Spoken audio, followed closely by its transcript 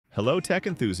Hello tech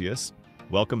enthusiasts,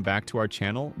 welcome back to our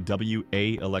channel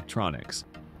WA Electronics.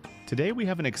 Today we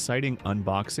have an exciting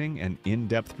unboxing and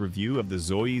in-depth review of the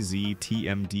Zoyi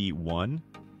ZT-MD1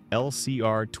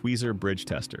 LCR Tweezer bridge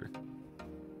tester.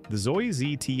 The Zoyi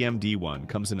ZT-MD1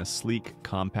 comes in a sleek,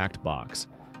 compact box.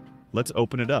 Let's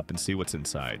open it up and see what's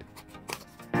inside.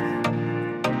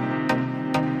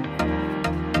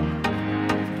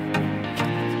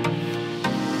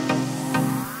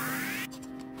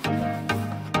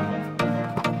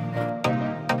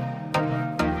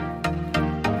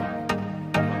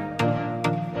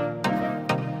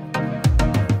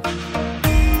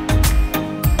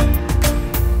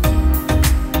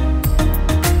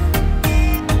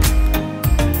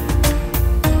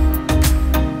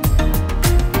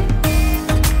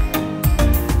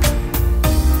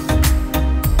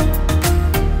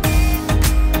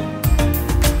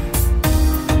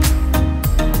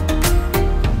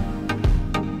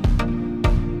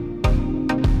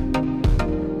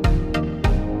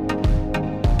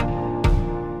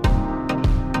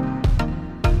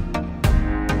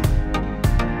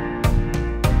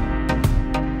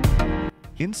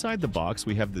 Inside the box,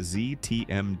 we have the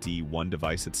ZT-MD1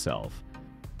 device itself,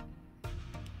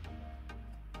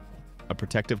 a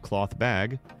protective cloth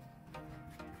bag,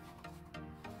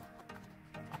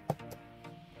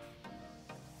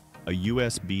 a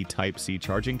USB Type-C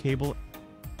charging cable,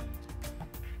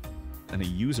 and a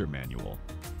user manual.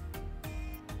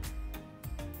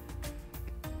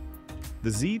 The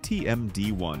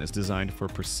ZT-MD1 is designed for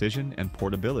precision and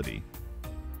portability.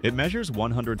 It measures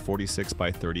 146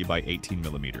 by 30 by 18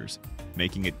 millimeters,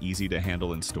 making it easy to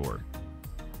handle and store.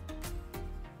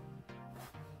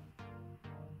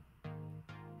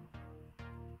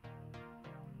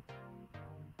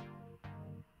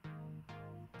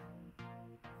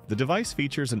 The device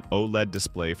features an OLED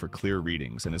display for clear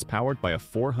readings and is powered by a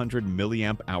 400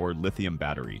 mAh lithium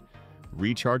battery,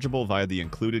 rechargeable via the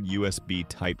included USB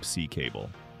Type-C cable.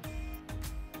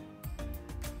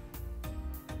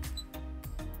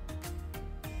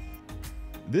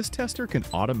 This tester can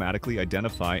automatically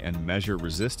identify and measure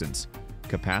resistance,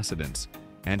 capacitance,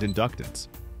 and inductance.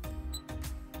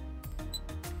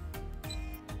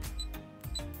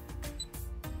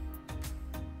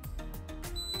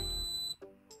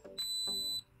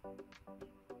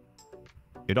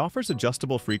 It offers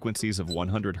adjustable frequencies of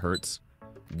 100 Hz,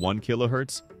 1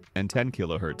 kHz, and 10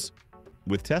 kHz,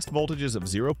 with test voltages of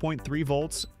 0.3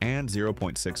 volts and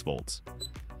 0.6 volts.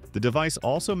 The device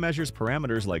also measures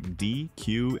parameters like D,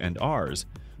 Q, and Rs,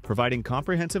 providing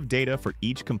comprehensive data for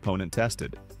each component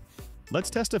tested. Let's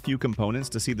test a few components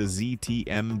to see the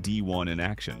ZT-MD1 in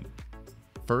action.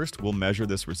 First, we'll measure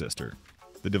this resistor.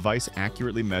 The device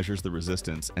accurately measures the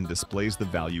resistance and displays the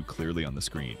value clearly on the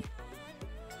screen.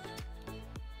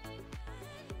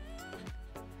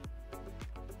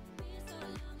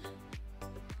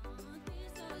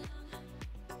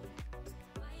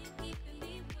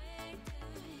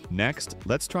 Next,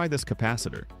 let's try this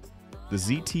capacitor. The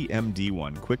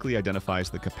ZT-MD1 quickly identifies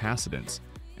the capacitance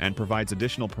and provides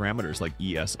additional parameters like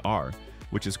ESR,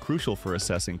 which is crucial for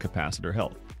assessing capacitor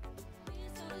health.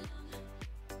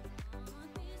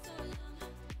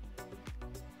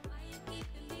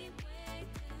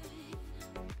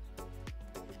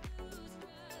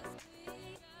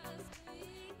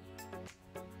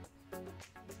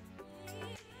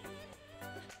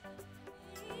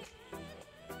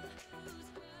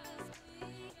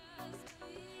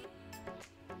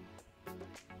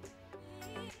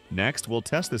 Next, we'll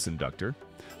test this inductor.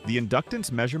 The inductance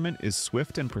measurement is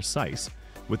swift and precise,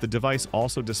 with the device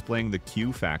also displaying the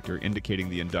Q factor indicating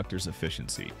the inductor's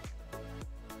efficiency.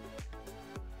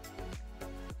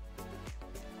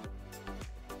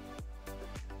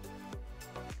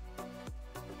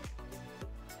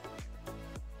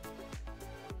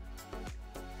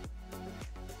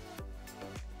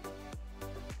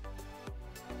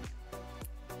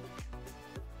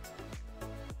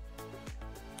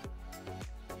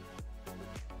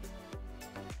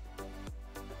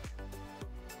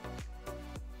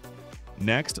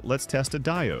 Next, let's test a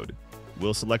diode.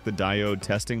 We'll select the diode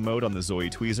testing mode on the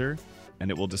Zoyi Tweezer,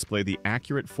 and it will display the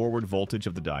accurate forward voltage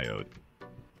of the diode.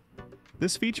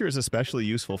 This feature is especially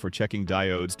useful for checking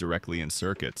diodes directly in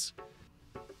circuits.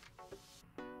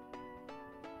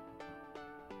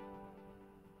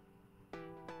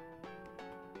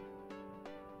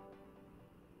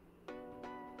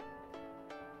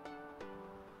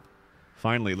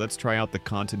 Finally, let's try out the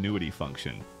continuity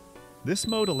function. This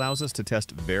mode allows us to test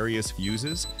various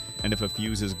fuses, and if a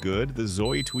fuse is good, the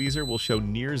Zoyi Tweezer will show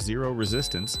near zero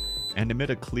resistance and emit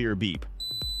a clear beep,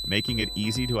 making it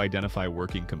easy to identify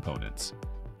working components.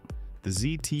 The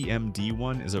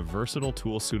ZT-MD1 is a versatile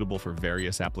tool suitable for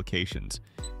various applications,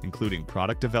 including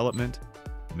product development,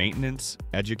 maintenance,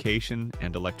 education,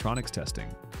 and electronics testing.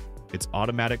 Its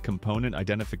automatic component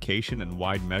identification and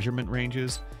wide measurement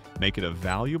ranges make it a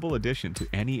valuable addition to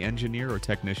any engineer or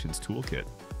technician's toolkit.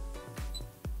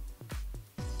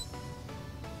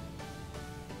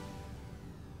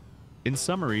 In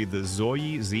summary, the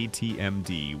Zoyi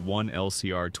ZT-MD1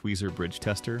 LCR Tweezer bridge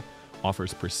tester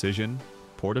offers precision,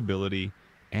 portability,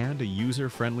 and a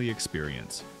user-friendly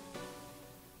experience.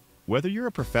 Whether you're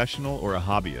a professional or a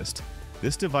hobbyist,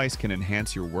 this device can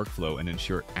enhance your workflow and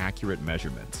ensure accurate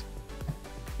measurements.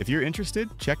 If you're interested,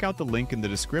 check out the link in the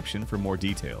description for more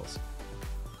details.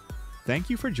 Thank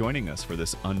you for joining us for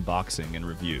this unboxing and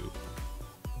review.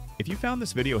 If you found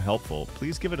this video helpful,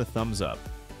 please give it a thumbs up,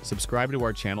 subscribe to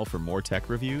our channel for more tech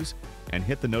reviews, and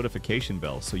hit the notification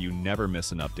bell so you never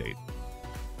miss an update.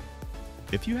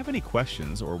 If you have any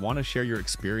questions or want to share your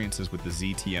experiences with the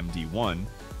ZT-MD1,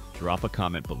 drop a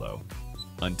comment below.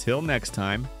 Until next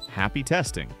time, happy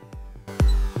testing!